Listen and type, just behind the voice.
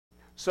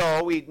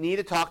So we need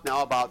to talk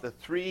now about the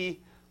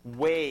three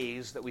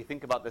ways that we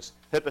think about this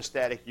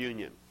hypostatic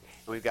union.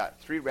 And we've got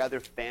three rather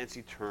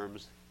fancy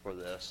terms for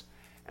this.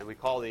 And we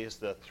call these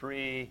the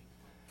three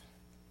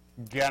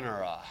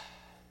genera.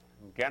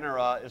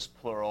 Genera is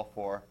plural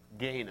for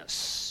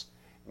genus.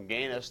 And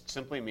genus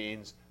simply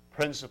means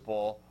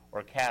principle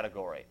or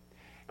category.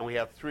 And we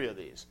have three of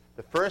these.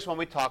 The first one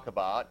we talk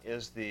about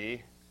is the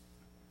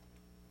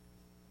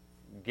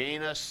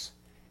genus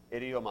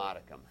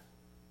idiomaticum.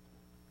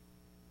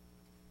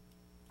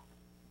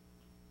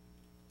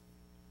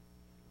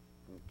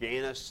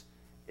 Genus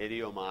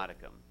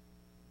idiomaticum.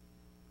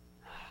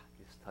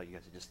 I just tell you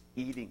guys are just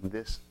eating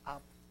this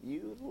up.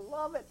 You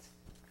love it.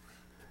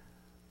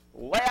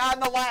 Lay on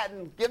the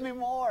Latin. Give me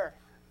more.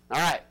 All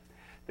right.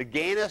 The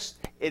genus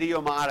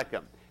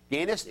idiomaticum.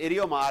 Genus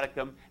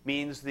idiomaticum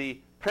means the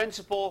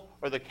principle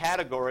or the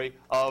category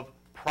of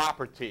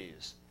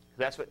properties.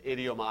 That's what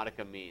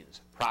idiomaticum means,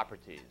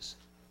 properties.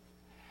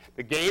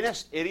 The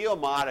genus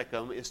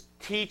idiomaticum is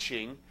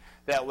teaching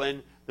that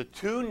when the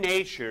two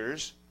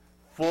natures,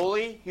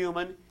 fully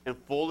human and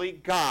fully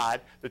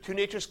God, the two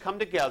natures come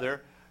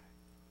together,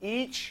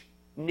 each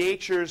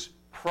nature's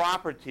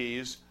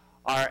properties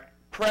are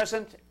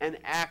present and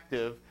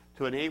active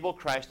to enable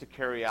Christ to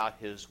carry out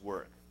his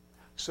work.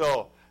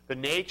 So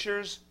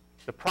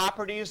the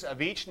properties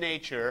of each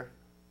nature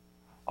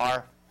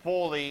are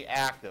fully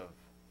active.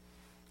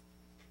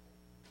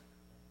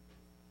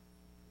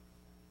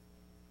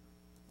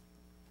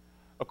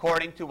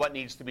 According to what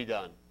needs to be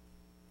done.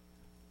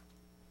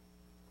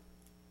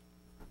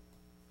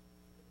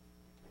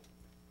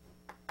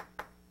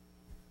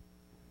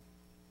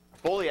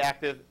 Fully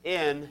active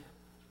in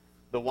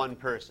the one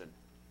person.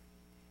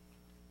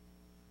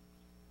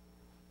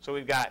 So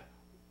we've got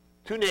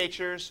two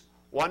natures,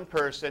 one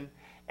person,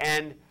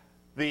 and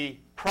the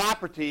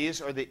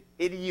properties or the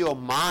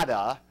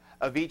idiomata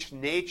of each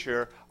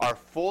nature are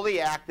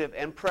fully active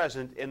and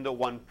present in the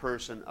one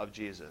person of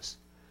Jesus.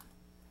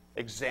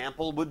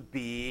 Example would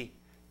be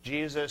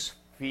Jesus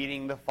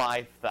feeding the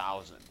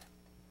 5,000.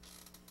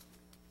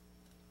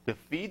 To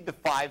feed the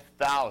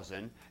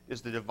 5,000,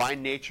 is the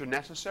divine nature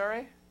necessary?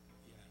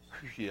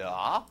 Yes.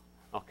 Yeah.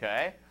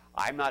 Okay.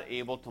 I'm not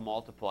able to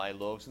multiply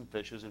loaves and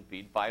fishes and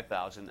feed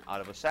 5,000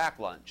 out of a sack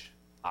lunch.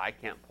 I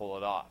can't pull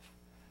it off.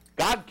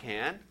 God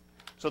can.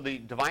 So the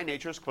divine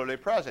nature is clearly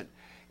present.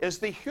 Is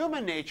the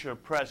human nature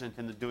present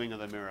in the doing of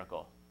the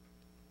miracle?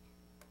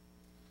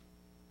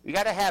 You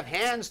got to have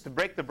hands to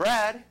break the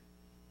bread.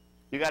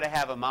 You got to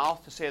have a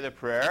mouth to say the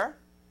prayer.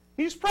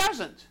 He's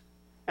present.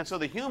 And so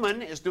the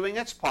human is doing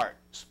its part.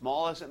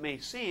 Small as it may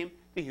seem,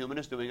 the human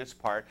is doing its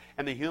part.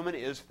 And the human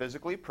is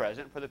physically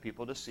present for the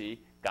people to see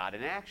God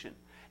in action.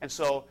 And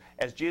so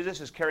as Jesus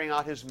is carrying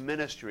out his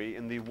ministry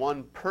in the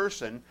one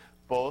person,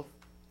 both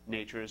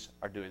natures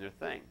are doing their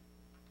thing.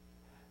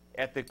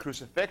 At the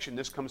crucifixion,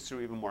 this comes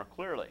through even more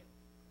clearly.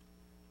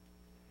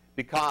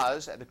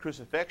 Because at the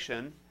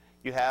crucifixion,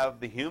 you have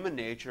the human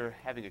nature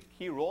having a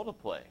key role to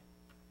play.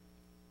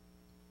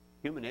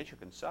 Human nature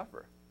can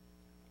suffer.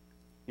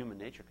 Human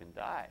nature can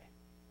die.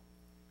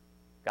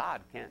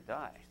 God can't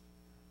die.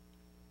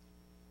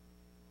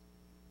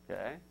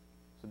 Okay?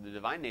 So the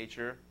divine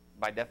nature,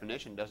 by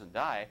definition, doesn't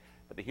die,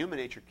 but the human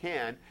nature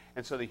can,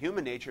 and so the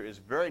human nature is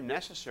very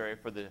necessary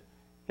for the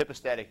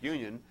hypostatic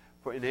union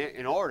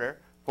in order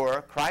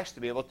for Christ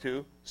to be able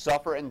to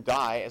suffer and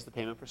die as the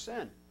payment for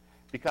sin.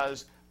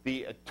 Because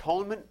the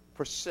atonement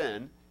for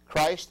sin,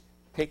 Christ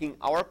taking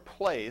our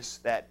place,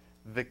 that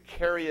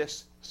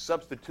vicarious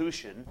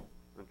substitution,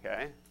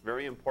 okay,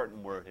 very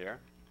important word here.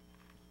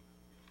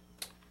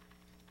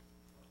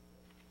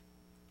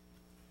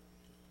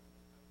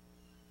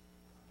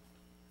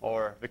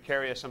 Or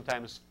vicarious,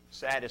 sometimes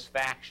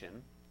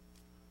satisfaction,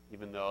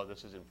 even though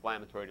this is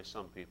inflammatory to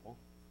some people.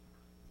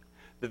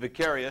 The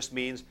vicarious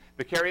means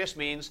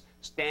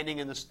standing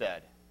in the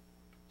stead,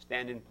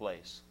 stand in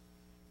place.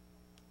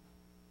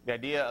 The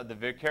idea of the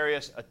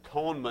vicarious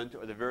atonement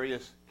or the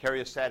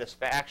vicarious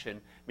satisfaction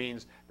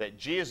means that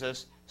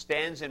Jesus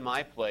stands in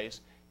my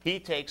place. He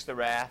takes the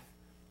wrath.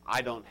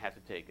 I don't have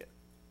to take it.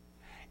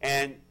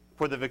 And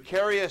for the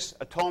vicarious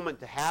atonement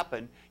to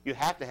happen, you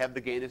have to have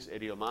the genus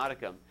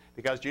idiomaticum,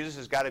 because Jesus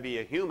has got to be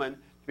a human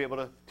to be able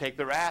to take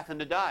the wrath and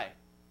to die.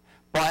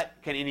 But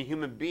can any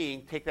human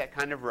being take that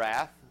kind of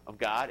wrath of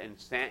God and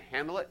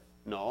handle it?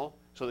 No.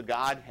 So the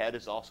Godhead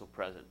is also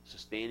present,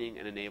 sustaining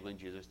and enabling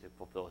Jesus to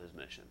fulfill his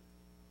mission.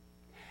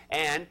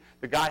 And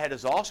the Godhead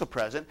is also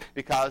present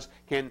because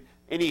can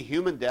any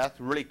human death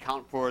really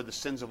count for the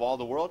sins of all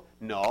the world?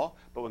 No.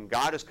 But when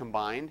God is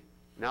combined,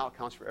 now it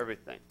counts for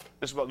everything.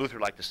 This is what Luther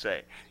liked to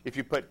say. If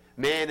you put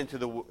man into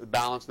the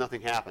balance,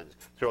 nothing happens.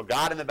 Throw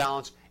God in the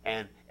balance,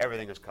 and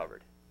everything is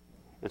covered.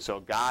 And so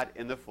God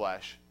in the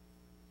flesh,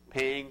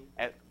 paying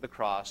at the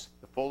cross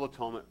the full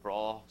atonement for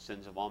all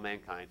sins of all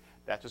mankind,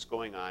 that's what's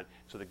going on.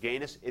 So the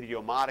genus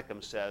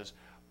idiomaticum says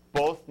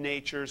both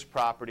nature's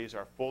properties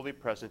are fully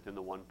present in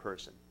the one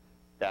person.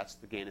 That's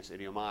the genus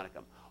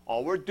idiomaticum.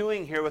 All we're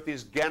doing here with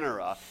these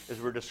genera is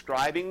we're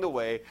describing the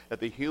way that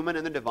the human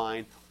and the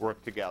divine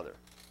work together.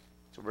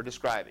 That's what we're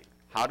describing.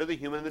 How do the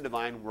human and the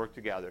divine work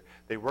together?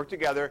 They work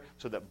together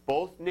so that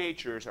both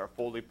natures are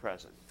fully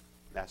present.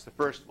 That's the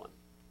first one.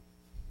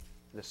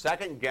 The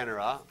second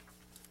genera,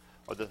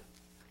 or the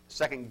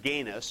second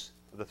genus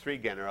of the three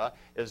genera,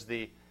 is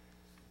the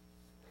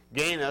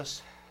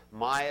genus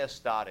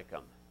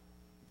Myostaticum.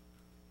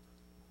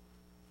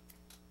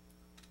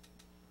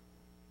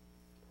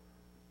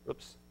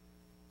 Oops.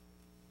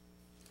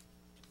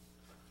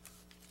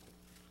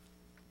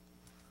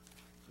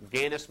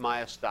 Genus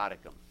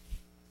Myostaticum.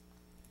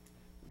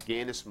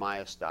 Genus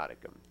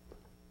Myostaticum.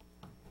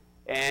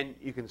 And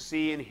you can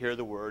see and hear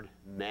the word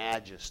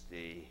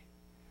majesty.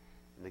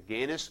 And the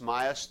genus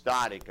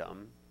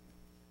Myostaticum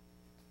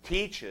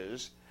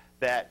teaches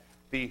that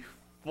the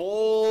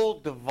full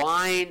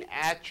divine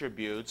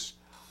attributes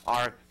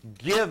are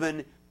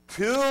given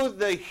to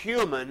the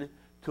human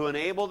to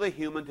enable the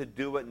human to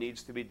do what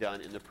needs to be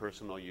done in the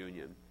personal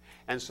union.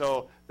 And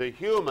so the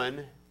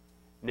human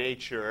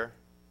nature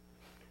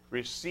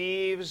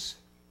receives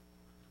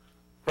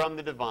from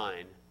the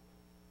divine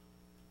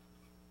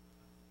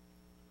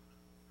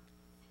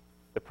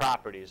the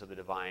properties of the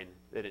divine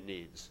that it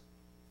needs.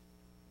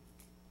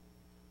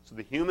 So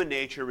the human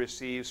nature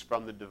receives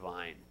from the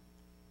divine.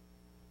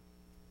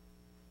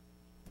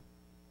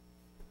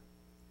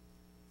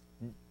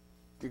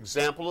 The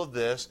example of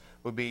this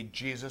would be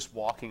Jesus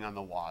walking on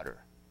the water.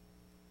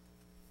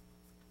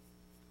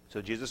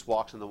 So Jesus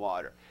walks on the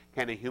water.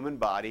 Can a human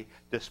body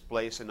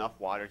displace enough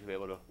water to be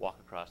able to walk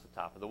across the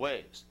top of the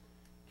waves?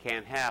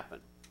 Can't happen.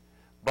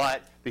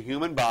 But the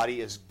human body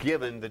is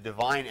given the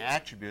divine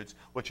attributes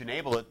which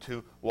enable it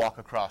to walk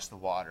across the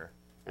water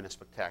in a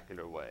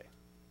spectacular way.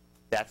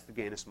 That's the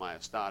genus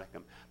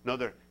Myostaticum.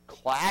 Another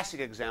classic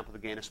example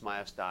of the genus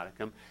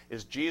Myostaticum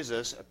is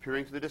Jesus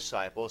appearing to the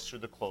disciples through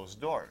the closed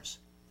doors.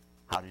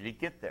 How did he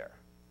get there?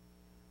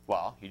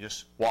 Well, he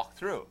just walked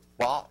through.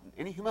 Well,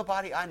 any human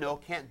body I know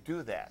can't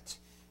do that.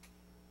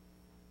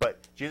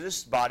 But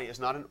Jesus' body is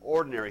not an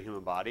ordinary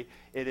human body.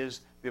 It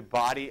is the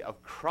body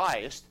of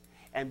Christ.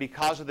 And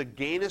because of the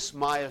genus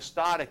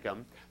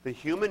Myostaticum, the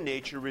human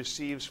nature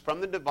receives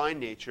from the divine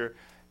nature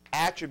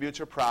attributes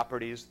or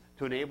properties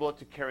to enable it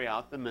to carry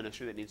out the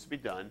ministry that needs to be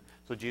done.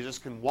 So Jesus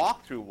can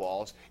walk through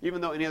walls,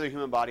 even though any other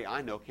human body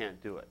I know can't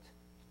do it.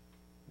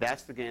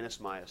 That's the genus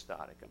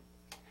Myostaticum.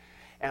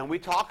 And we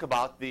talk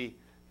about the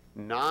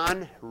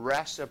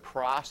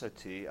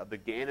non-reciprocity of the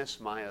genus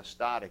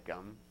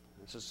Myostaticum.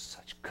 This is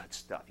such good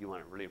stuff. You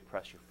want to really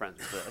impress your friends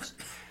with this.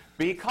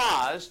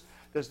 Because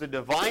does the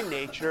divine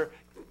nature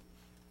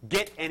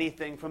get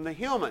anything from the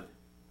human?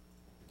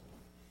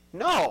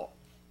 No.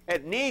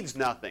 It needs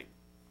nothing.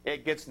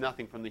 It gets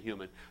nothing from the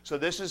human. So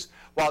this is,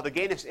 while the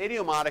genus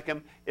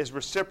Idiomaticum is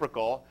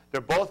reciprocal,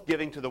 they're both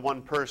giving to the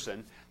one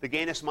person, the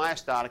genus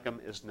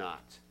Myostaticum is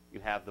not. You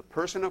have the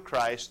person of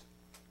Christ,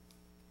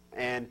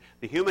 and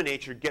the human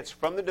nature gets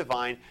from the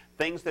divine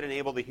things that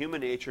enable the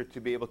human nature to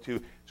be able to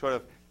sort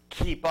of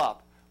keep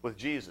up with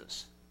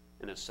Jesus,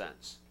 in a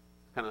sense.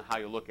 Kind of how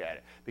you look at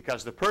it.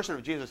 Because the person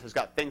of Jesus has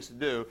got things to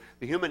do.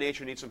 The human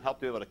nature needs some help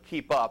to be able to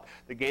keep up.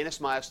 The genus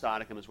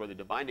Myostaticum is where the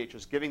divine nature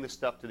is giving the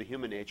stuff to the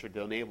human nature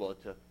to enable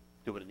it to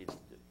do what it needs to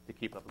do, to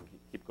keep up and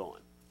keep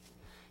going.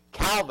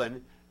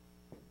 Calvin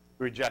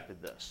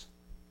rejected this.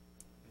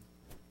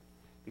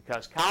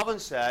 Because Calvin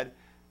said,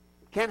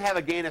 can't have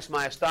a genus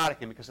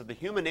Myostaticum, because if the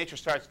human nature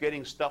starts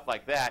getting stuff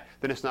like that,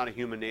 then it's not a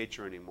human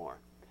nature anymore.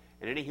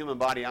 And any human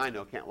body I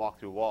know can't walk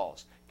through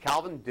walls.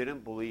 Calvin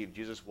didn't believe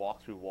Jesus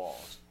walked through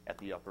walls at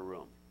the upper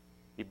room.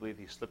 He believed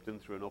he slipped in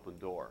through an open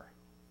door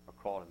or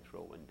crawled in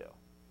through a window,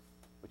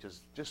 which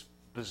is just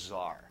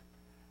bizarre.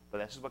 But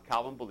this is what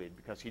Calvin believed,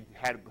 because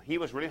he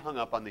was really hung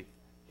up on the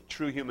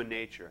true human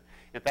nature.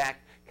 In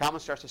fact, Calvin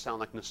starts to sound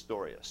like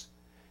Nestorius,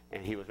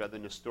 and he was rather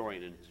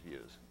Nestorian in his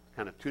views.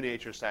 Kind of two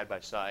natures side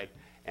by side,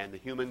 and the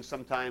human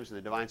sometimes and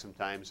the divine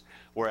sometimes,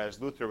 whereas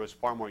Luther was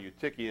far more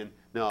Eutychian.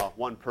 No,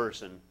 one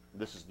person,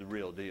 this is the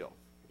real deal.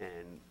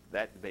 And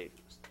that debate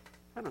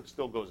kind of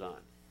still goes on.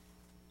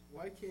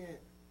 Why can't,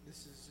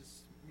 this is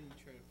just me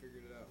trying to figure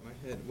it out in my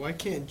head, why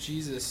can't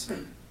Jesus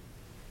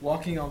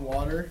walking on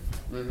water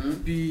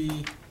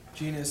be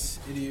genus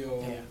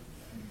Idiomaticum?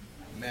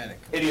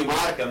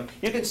 Idiomaticum,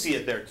 you can see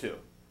it there too.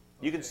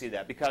 You can see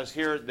that, because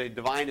here the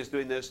divine is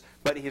doing this,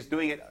 but he's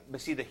doing it,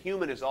 but see, the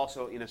human is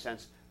also, in a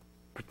sense,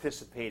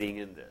 participating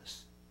in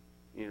this.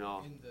 You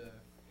know,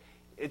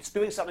 it's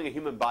doing something a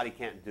human body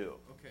can't do.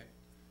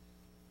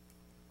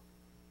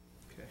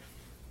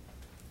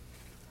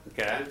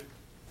 Okay?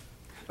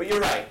 But you're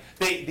right.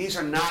 These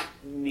are not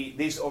neat.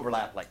 These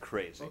overlap like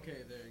crazy. Okay,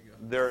 there you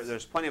go.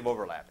 There's plenty of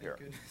overlap here.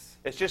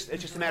 It's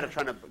just a matter of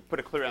trying to put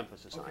a clear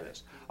emphasis on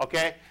this.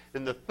 Okay?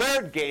 Then the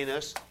third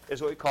genus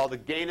is what we call the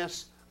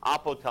genus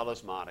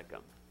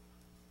Apotelesmaticum.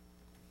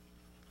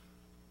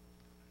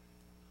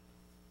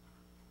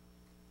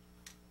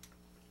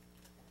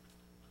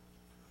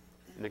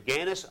 And the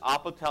genus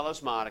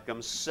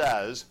Apotelesmaticum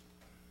says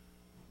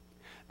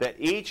that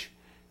each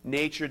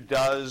nature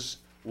does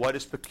what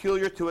is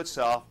peculiar to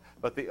itself,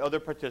 but the other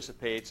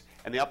participates.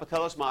 And the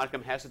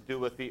Apotelesmaticum has to do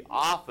with the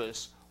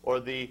office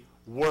or the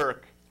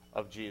work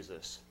of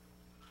Jesus.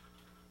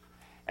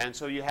 And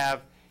so you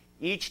have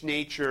each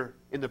nature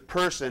in the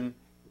person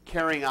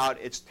carrying out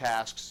its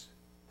tasks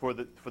for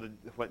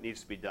what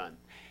needs to be done.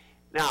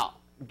 Now,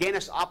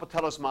 genus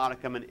apotelos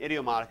modicum and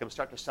idiomaticum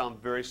start to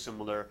sound very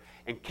similar.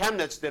 And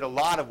Chemnitz did a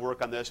lot of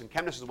work on this, and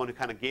Chemnitz is the one who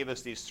kind of gave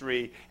us these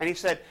three. And he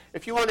said,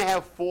 if you want to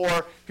have 4,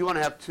 if you want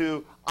to have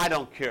 2, I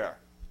don't care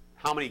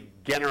how many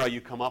genera you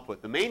come up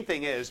with. The main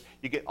thing is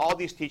you get all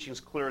these teachings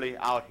clearly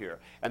out here.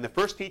 And the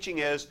first teaching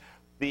is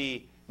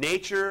the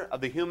nature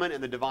of the human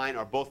and the divine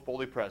are both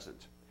fully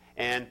present.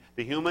 And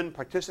the human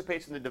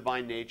participates in the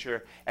divine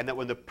nature, and that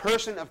when the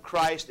person of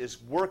Christ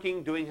is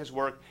working, doing his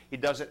work, he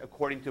does it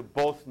according to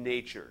both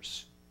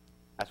natures.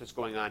 That's what's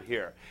going on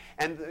here.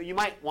 And you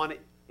might want to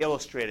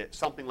illustrate it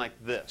something like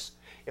this.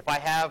 If I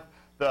have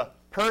the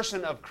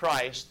person of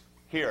Christ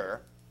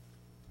here,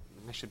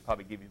 I should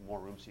probably give you more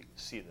room so you can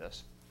see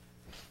this.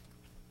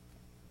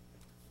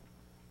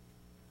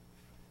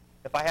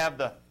 If I have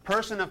the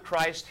person of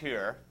Christ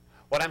here,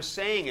 what I'm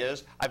saying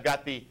is I've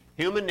got the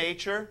human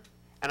nature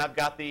and I've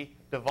got the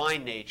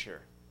divine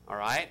nature. All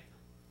right?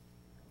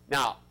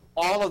 Now,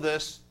 all of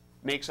this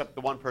makes up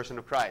the one person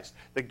of Christ.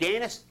 The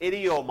genus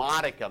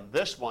idiomaticum,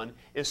 this one,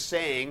 is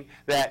saying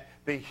that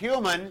the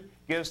human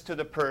gives to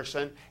the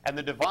person and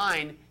the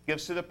divine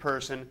gives to the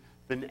person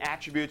the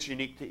attributes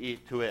unique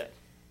to it.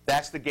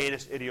 That's the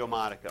genus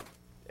idiomaticum.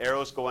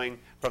 Arrows going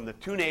from the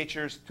two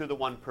natures to the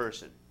one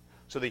person.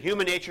 So the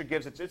human nature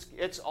gives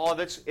it's all of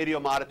its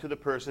idiomata to the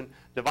person.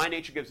 Divine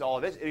nature gives all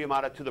of its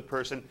idiomata to the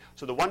person.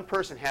 So the one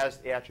person has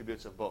the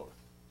attributes of both.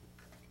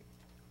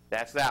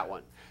 That's that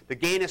one. The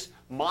genus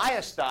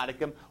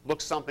myostaticum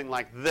looks something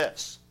like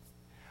this.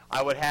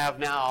 I would have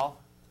now,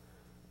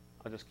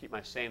 I'll just keep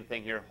my same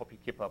thing here. Hope you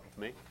keep up with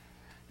me.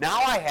 Now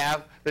I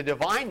have the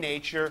divine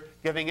nature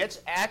giving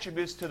its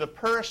attributes to the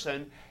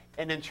person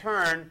and in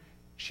turn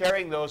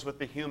sharing those with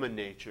the human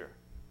nature.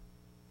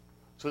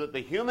 So that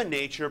the human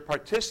nature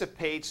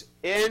participates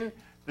in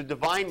the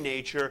divine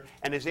nature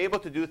and is able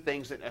to do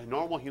things that a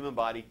normal human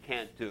body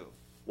can't do.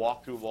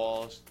 Walk through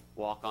walls,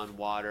 walk on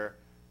water,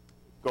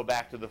 go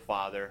back to the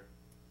Father,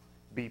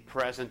 be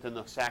present in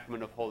the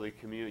sacrament of Holy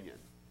Communion.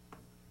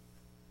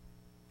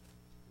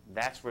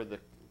 That's where the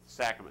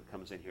sacrament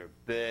comes in here,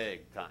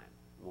 big time.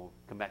 We'll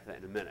come back to that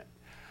in a minute.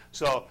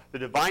 So the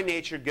divine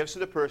nature gives to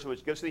the person,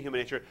 which gives to the human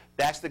nature.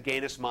 That's the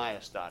genus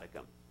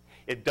myostaticum.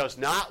 It does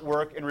not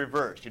work in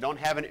reverse. You don't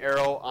have an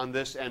arrow on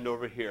this end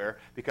over here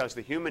because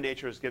the human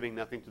nature is giving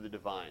nothing to the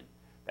divine.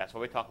 That's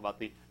why we talk about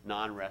the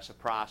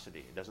non-reciprocity.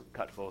 It doesn't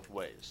cut both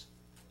ways.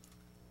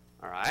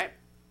 All right?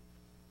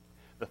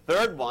 The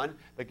third one,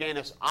 the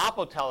genus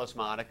apotelos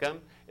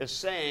modicum, is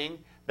saying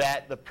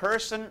that the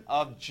person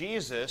of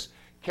Jesus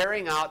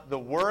carrying out the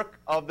work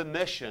of the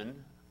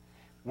mission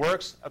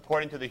works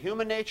according to the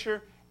human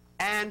nature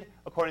and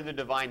according to the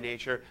divine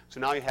nature. So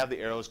now you have the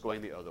arrows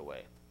going the other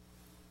way.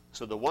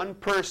 So the one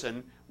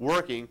person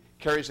working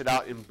carries it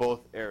out in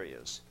both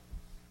areas.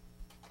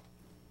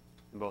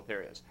 In both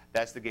areas.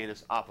 That's the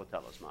genus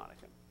apotelos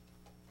modicum.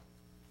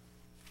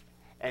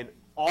 And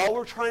all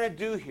we're trying to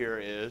do here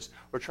is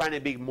we're trying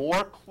to be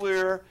more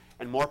clear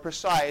and more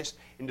precise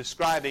in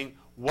describing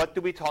what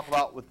do we talk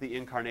about with the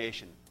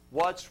incarnation.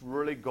 What's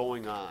really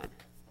going on?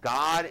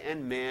 God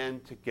and man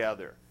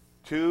together.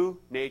 Two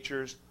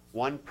natures,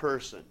 one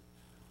person.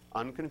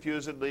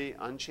 Unconfusedly,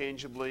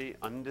 unchangeably,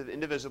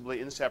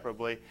 indivisibly,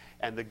 inseparably,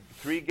 and the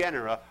three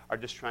genera are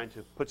just trying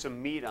to put some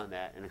meat on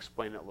that and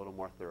explain it a little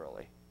more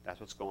thoroughly.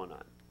 That's what's going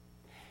on.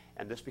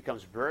 And this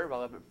becomes very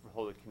relevant for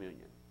Holy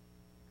Communion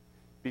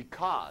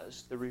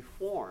because the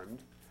Reformed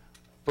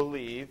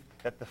believe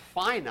that the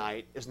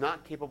finite is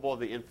not capable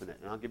of the infinite,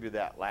 and I'll give you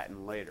that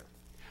Latin later.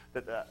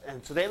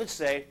 And so they would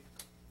say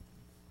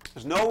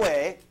there's no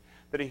way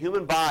that a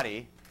human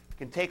body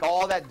can take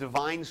all that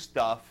divine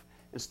stuff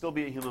and still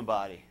be a human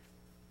body.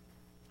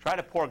 Try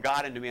to pour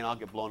God into me and I'll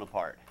get blown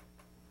apart.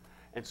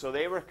 And so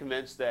they were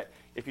convinced that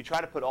if you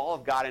try to put all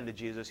of God into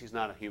Jesus, he's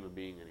not a human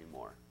being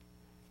anymore.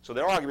 So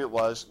their argument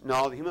was,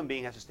 no, the human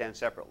being has to stand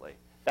separately.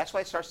 That's why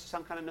it starts to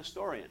sound kind of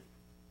Nestorian.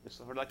 It's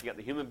sort of like you got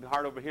the human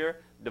part over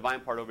here, the divine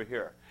part over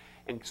here.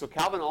 And so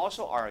Calvin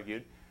also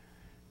argued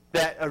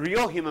that a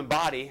real human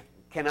body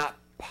cannot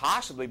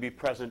possibly be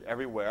present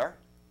everywhere,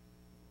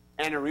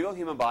 and a real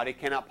human body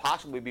cannot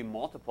possibly be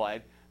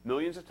multiplied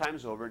millions of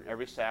times over in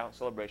every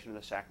celebration of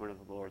the sacrament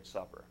of the Lord's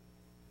Supper.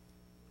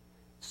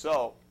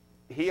 So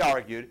he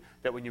argued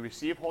that when you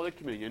receive Holy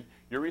Communion,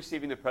 you're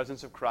receiving the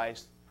presence of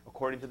Christ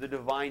according to the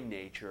divine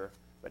nature,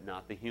 but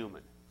not the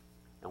human.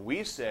 And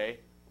we say,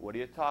 what are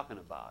you talking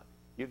about?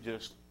 You've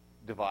just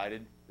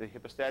divided the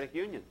hypostatic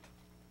union,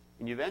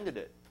 and you've ended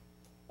it.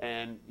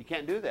 And you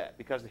can't do that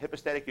because the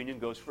hypostatic union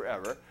goes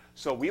forever.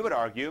 So we would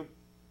argue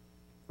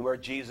where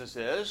Jesus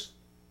is,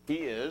 he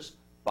is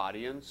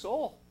body and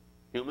soul.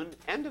 Human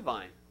and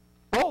divine.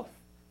 Both.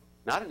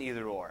 Not an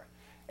either or.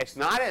 It's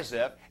not as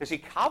if, and see,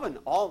 Calvin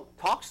all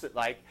talks that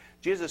like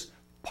Jesus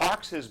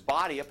parks his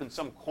body up in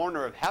some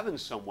corner of heaven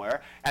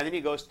somewhere, and then he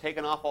goes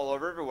taking off all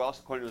over everywhere else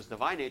according to his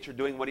divine nature,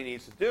 doing what he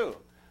needs to do.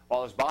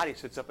 while his body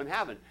sits up in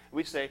heaven.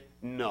 We say,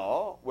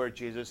 no, where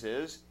Jesus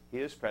is, he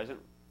is present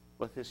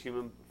with his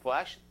human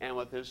flesh and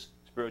with his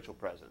spiritual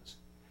presence.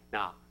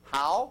 Now,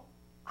 how?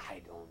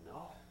 I don't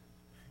know.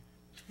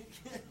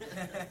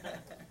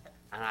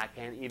 And I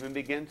can't even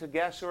begin to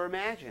guess or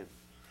imagine.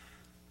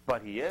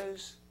 But he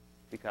is,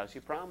 because he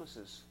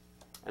promises.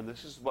 And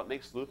this is what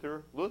makes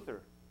Luther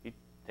Luther. He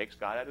takes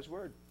God at his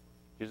word.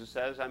 Jesus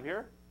says, I'm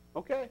here.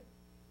 Okay.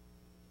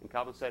 And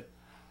Calvin said,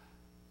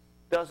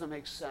 doesn't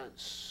make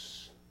sense.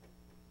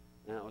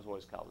 And that was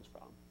always Calvin's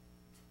problem.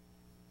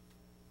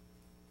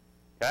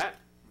 Okay?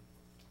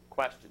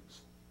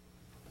 Questions?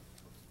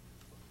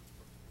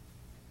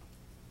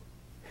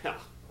 Yeah.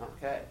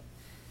 Okay.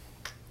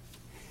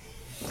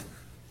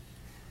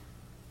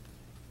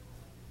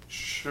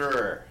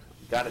 Sure.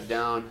 Got it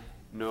down.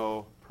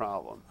 No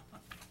problem.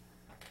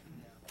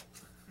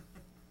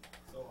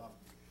 So,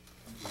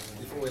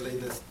 before we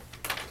leave this,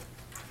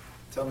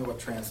 tell me what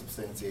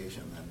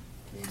transubstantiation then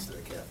means to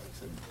the Catholics.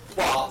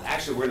 Well,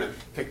 actually, we're going to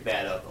pick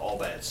that up all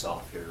by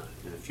itself here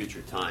in a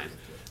future time.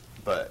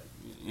 But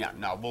yeah,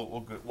 no,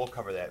 we'll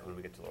cover that when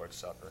we get to Lord's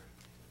Supper.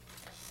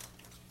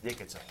 It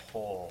gets a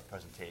whole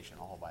presentation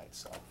all by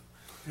itself.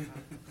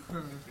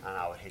 And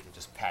I would hate to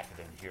just pack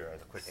it in here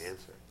as a quick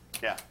answer.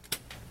 Yeah.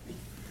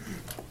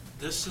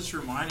 This has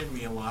reminded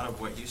me a lot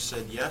of what you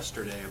said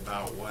yesterday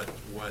about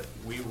what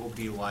we will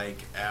be like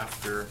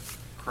after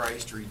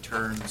Christ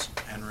returns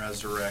and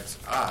resurrects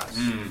us.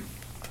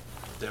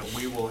 That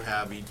we will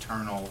have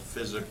eternal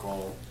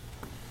physical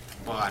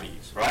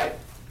bodies. Right?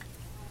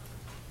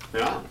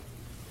 Yeah,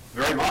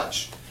 very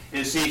much.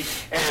 You see,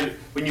 and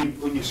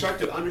when you start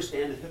to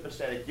understand the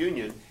hypostatic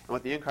union and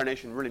what the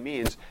incarnation really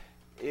means,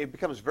 it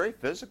becomes very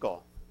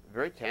physical,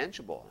 very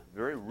tangible,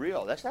 very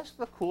real. That's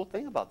the cool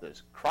thing about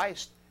this.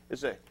 Christ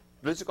is a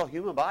physical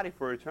human body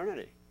for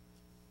eternity.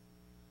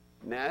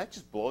 Now that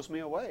just blows me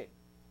away.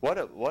 What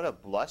a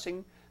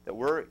blessing that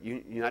we're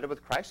united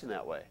with Christ in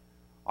that way.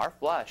 Our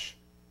flesh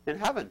in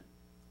heaven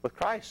with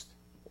Christ.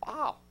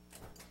 Wow,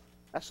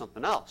 that's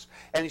something else.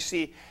 And you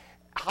see,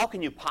 how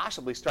can you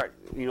possibly start,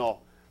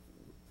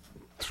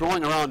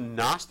 throwing around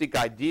Gnostic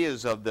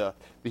ideas of the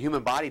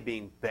human body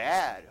being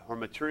bad or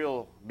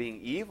material being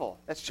evil?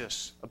 That's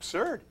just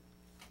absurd.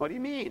 What do you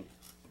mean?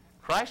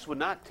 Christ would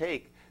not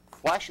take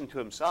flesh into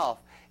himself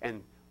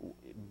and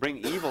bring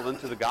evil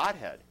into the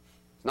Godhead.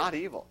 It's not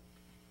evil.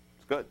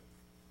 It's good.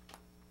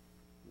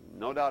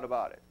 No doubt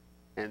about it.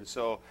 And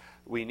so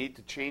we need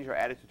to change our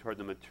attitude toward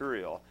the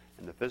material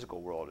and the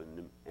physical world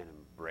and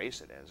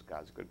embrace it as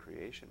God's good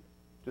creation,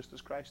 just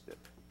as Christ did.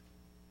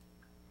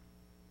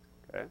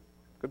 Okay?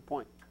 Good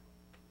point.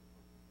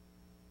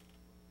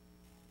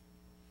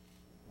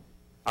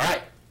 All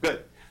right,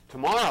 good.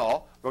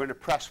 Tomorrow, we're going to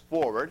press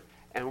forward,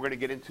 and we're going to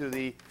get into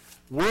the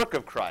work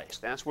of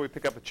Christ. That's where we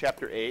pick up at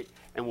chapter 8,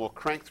 and we'll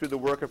crank through the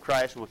work of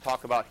Christ, and we'll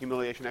talk about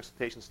humiliation,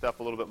 exaltation stuff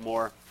a little bit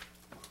more,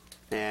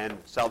 and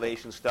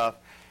salvation stuff,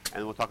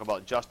 and we'll talk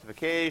about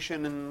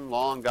justification and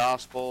law and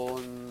gospel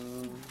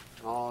and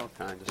all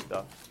kinds of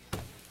stuff.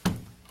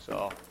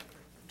 So,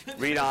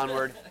 read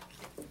onward.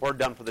 We're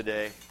done for the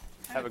day.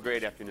 Have a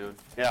great afternoon.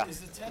 Yeah.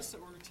 Is the test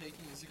that we're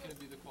taking, is it going to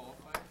be the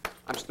qualifier?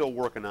 I'm still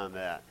working on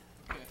that.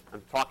 Okay.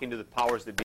 I'm talking to the powers that be.